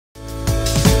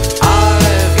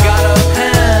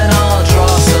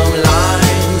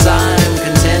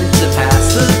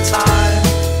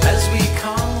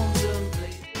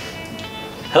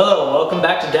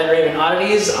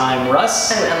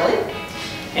Russ. I'm Emily.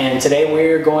 And today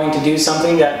we're going to do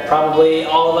something that probably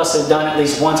all of us have done at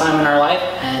least one time in our life,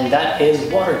 and that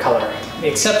is watercolor.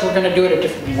 Except we're going to do it a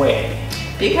different way.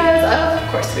 Because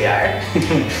of course we are.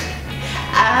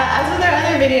 As with our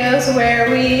other videos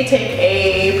where we take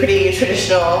a pretty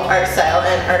traditional art style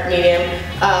and art medium,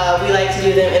 we like to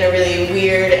do them in a really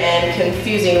weird and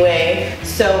confusing way.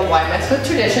 So why mess with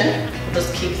tradition? We'll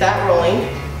just keep that rolling.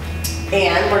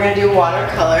 And we're going to do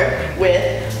watercolor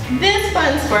with this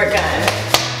fun squirt gun.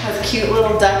 Has a cute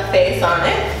little duck face on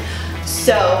it.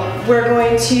 So we're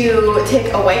going to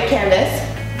take a white canvas,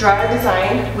 draw our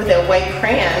design with a white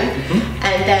crayon,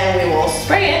 and then we will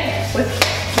spray it with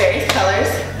various colors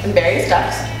and various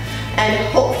ducks,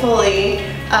 and hopefully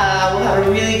we'll have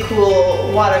a really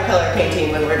cool watercolor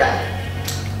painting when we're done.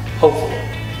 Hopefully.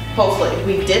 Hopefully.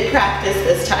 We did practice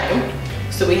this time,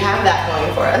 so we have that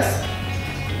going for us.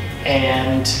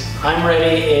 And I'm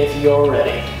ready if you're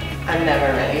ready. I'm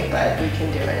never ready, but we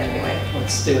can do it anyway.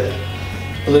 Let's do it.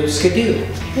 Blue skidoo.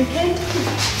 We can do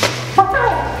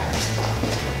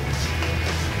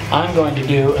I'm going to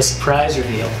do a surprise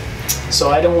reveal. So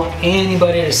I don't want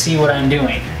anybody to see what I'm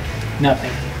doing.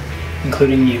 Nothing.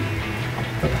 Including you.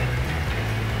 Bye-bye.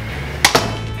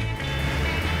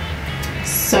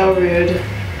 So rude.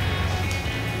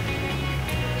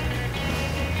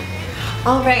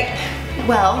 All right.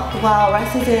 Well, while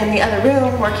Russ is in the other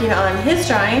room working on his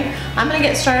drawing, I'm gonna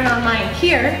get started on mine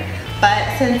here.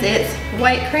 But since it's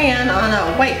white crayon on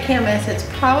a white canvas, it's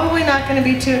probably not gonna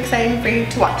be too exciting for you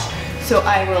to watch. So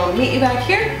I will meet you back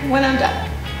here when I'm done.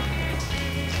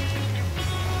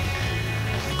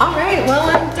 All right, well,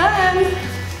 I'm done.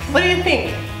 What do you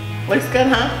think? Looks good,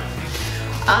 huh?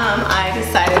 I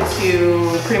decided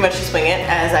to pretty much just wing it,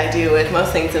 as I do with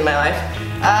most things in my life.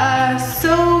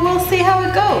 So we'll see how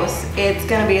it goes. It's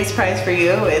gonna be a surprise for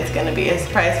you, it's gonna be a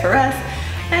surprise for us,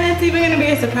 and it's even gonna be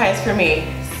a surprise for me.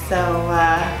 So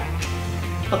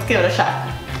let's give it a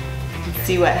shot and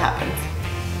see what happens.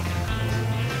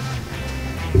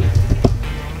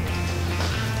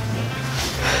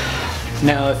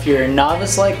 Now, if you're a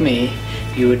novice like me,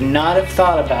 you would not have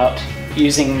thought about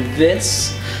using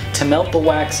this to melt the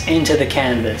wax into the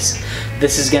canvas.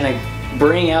 This is gonna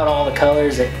bring out all the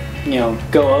colors that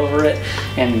go over it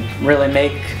and really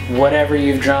make whatever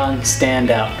you've drawn stand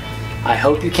out. I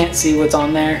hope you can't see what's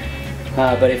on there,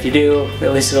 but if you do,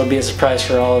 at least it'll be a surprise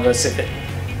for all of us if it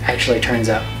actually turns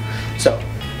out. So,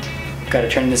 gotta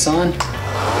turn this on. Get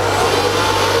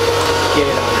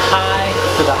it on high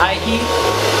for the high heat.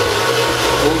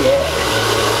 Oh yeah.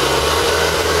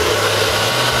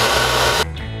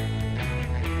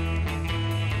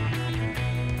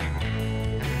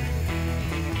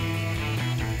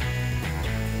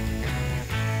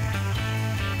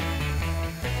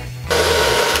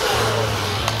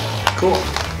 Cool.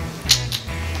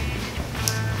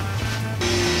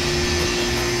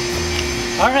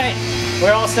 All right,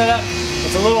 we're all set up.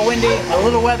 It's a little windy, a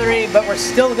little weathery, but we're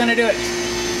still gonna do it.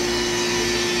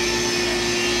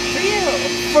 For you.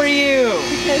 For you.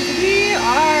 Because we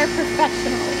are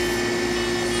professionals.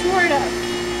 Sort of.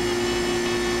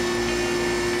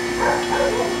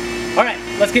 All right,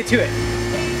 let's get to it.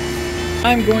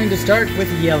 I'm going to start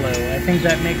with yellow. I think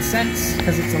that makes sense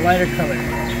because it's a lighter color.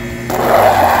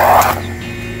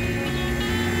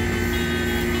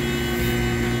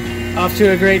 Off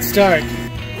to a great start.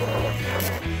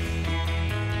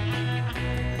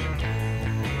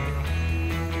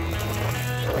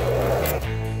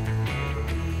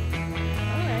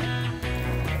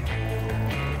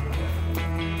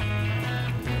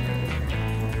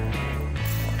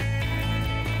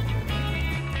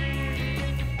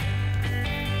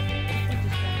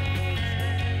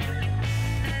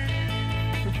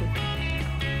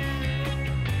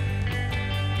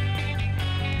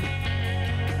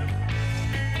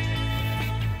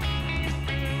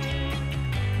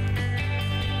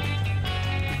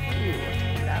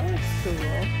 Cool.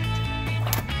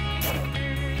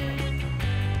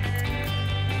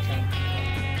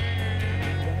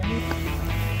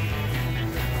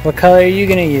 What color are you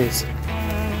gonna use?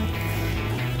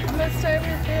 I'm gonna start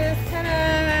with this kind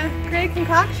of gray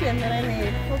concoction that I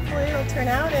made. Hopefully it'll turn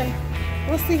out and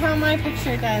we'll see how my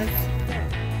picture does.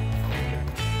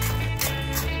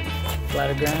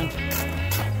 Flatter ground.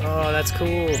 Oh, that's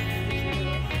cool.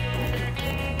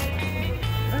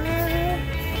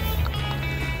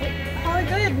 Call it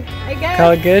good, I guess.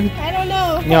 Call it good? I don't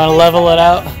know. You want to level it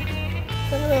out?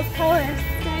 Some of those colors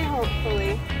stay,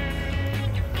 hopefully.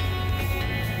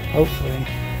 Hopefully.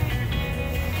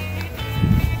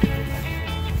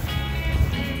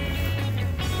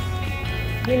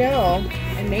 You know,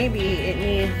 and maybe it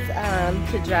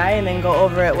needs to dry and then go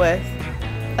over it with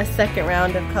a second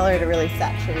round of color to really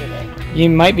saturate it. You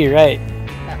might be right.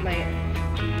 That might.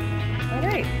 All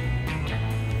right.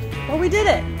 Well, we did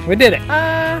it. We did it.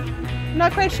 I'm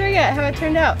not quite sure yet how it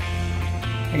turned out.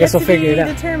 I guess we'll figure it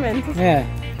out. Determined. Yeah.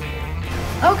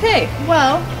 Okay.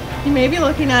 Well, you may be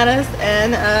looking at us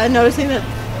and noticing that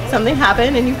something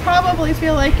happened, and you probably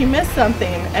feel like you missed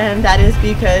something, and that is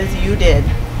because you did.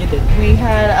 You did. We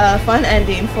had a fun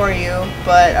ending for you,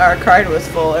 but our card was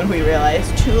full, and we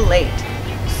realized too late,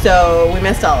 so we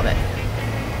missed all of it.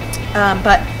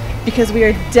 But because we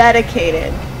are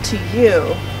dedicated to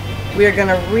you, we are going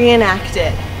to reenact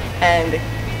it and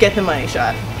get the money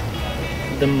shot.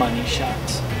 The money shot.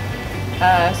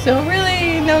 So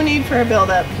really, no need for a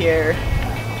build-up here.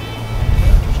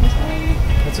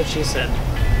 That's what she said.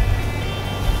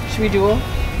 Should we duel?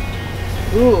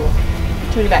 Ooh.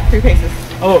 Turn it back 3 paces.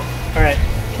 Oh, alright.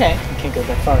 Okay. I can't go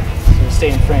that far, so we'll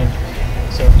stay in frame.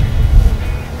 So.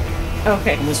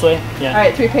 Okay. And this way? Yeah.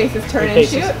 Alright, 3 paces, turn and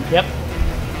shoot. Yep.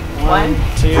 1, 2,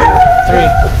 3.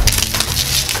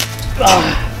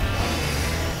 Ah.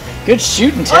 Good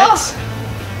shooting, Tex. Oh.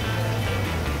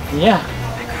 Yeah.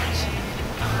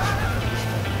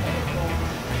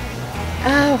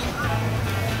 Ow.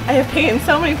 I have paint in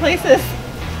so many places.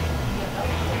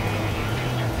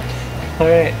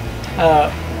 Alright.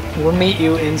 We'll meet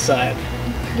you inside.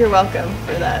 You're welcome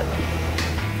for that.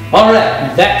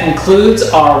 Alright, that concludes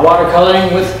our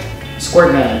watercoloring with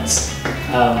squirt guns.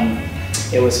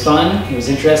 It was fun, it was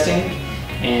interesting,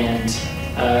 and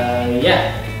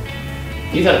yeah.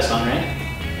 You thought it was fun, right?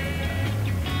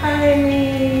 I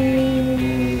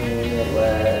mean, it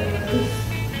was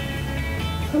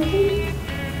something.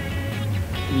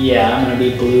 Yeah, I'm gonna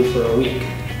be blue for a week.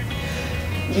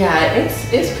 Yeah,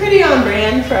 it's pretty on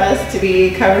brand for us to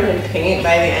be covered in paint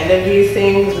by the end of these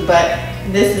things, but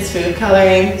this is food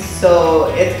coloring, so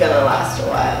it's gonna last a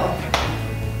while.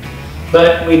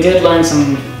 But we did learn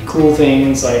some cool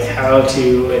things like how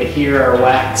to adhere our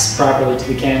wax properly to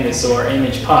the canvas so our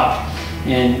image popped.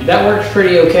 And that worked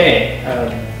pretty okay.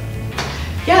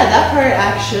 Yeah, that part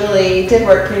actually did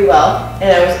work pretty well,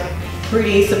 and I was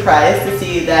pretty surprised to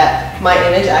see that my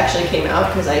image actually came out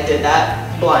because I did that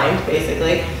blind,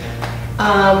 basically.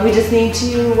 We just need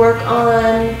to work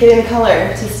on getting the color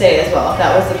to stay as well.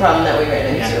 That was the problem that we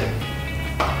ran into.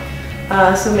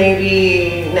 Yeah. So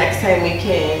maybe next time we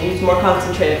can use more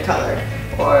concentrated color,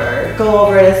 or go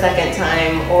over it a second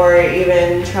time, or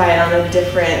even try it on a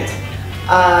different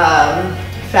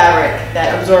fabric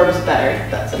that absorbs better.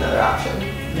 That's another option.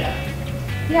 Yeah.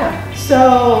 Yeah,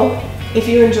 so if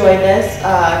you enjoyed this,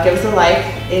 give us a like.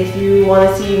 If you want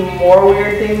to see more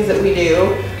weird things that we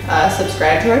do,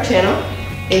 subscribe to our channel.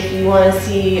 If you want to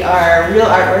see our real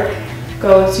artwork,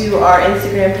 go to our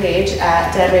Instagram page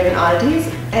at Oddities.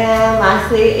 And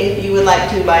lastly, if you would like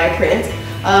to buy a print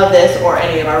of this or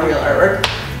any of our real artwork,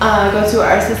 go to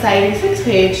our Society 6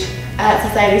 page at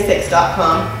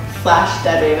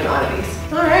society6.com/Oddities.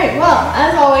 Alright, well,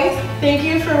 as always, thank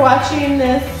you for watching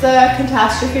this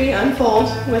catastrophe unfold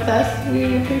with us.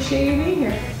 We appreciate you being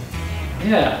here.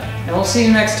 Yeah, and we'll see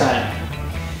you next time.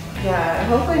 Yeah,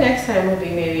 hopefully next time will be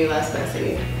maybe less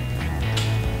messy.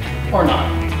 Or not.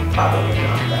 Probably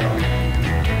not, though.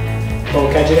 But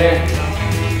we'll catch you there.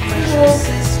 Cool.